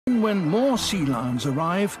When more sea lions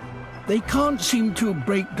arrive, they can't seem to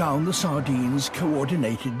break down the sardines'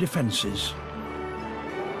 coordinated defenses.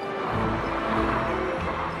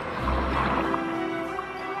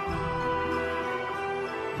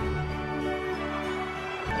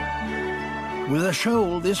 With a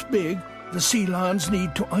shoal this big, the sea lions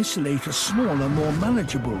need to isolate a smaller, more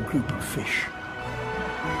manageable group of fish.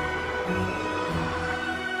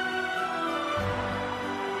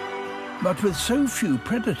 But with so few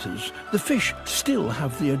predators, the fish still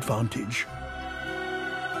have the advantage.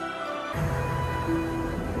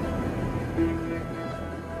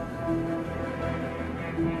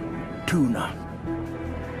 Tuna.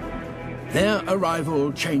 Their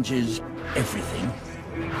arrival changes everything.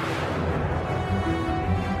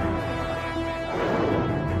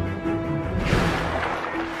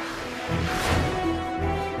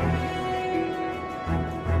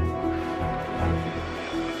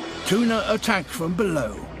 Tuna attack from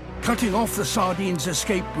below, cutting off the sardines'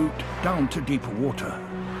 escape route down to deeper water.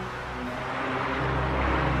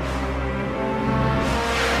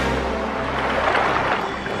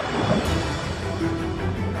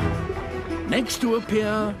 Next to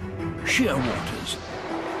appear shearwaters.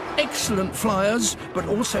 Excellent flyers, but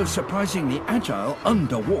also surprisingly agile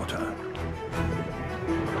underwater.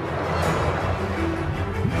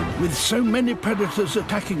 With so many predators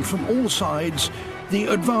attacking from all sides, the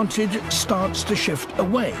advantage starts to shift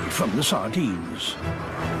away from the sardines.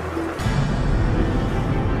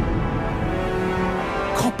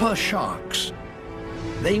 Copper sharks.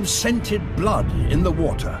 They've scented blood in the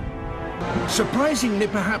water. Surprisingly,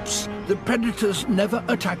 perhaps, the predators never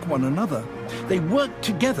attack one another. They work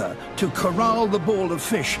together to corral the ball of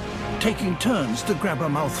fish, taking turns to grab a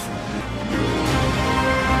mouthful.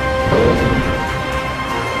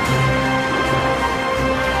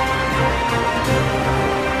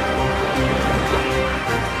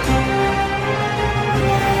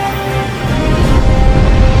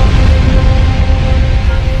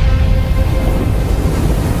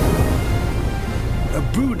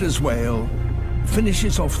 Brooder's whale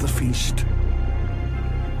finishes off the feast.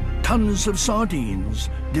 Tons of sardines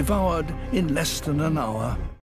devoured in less than an hour.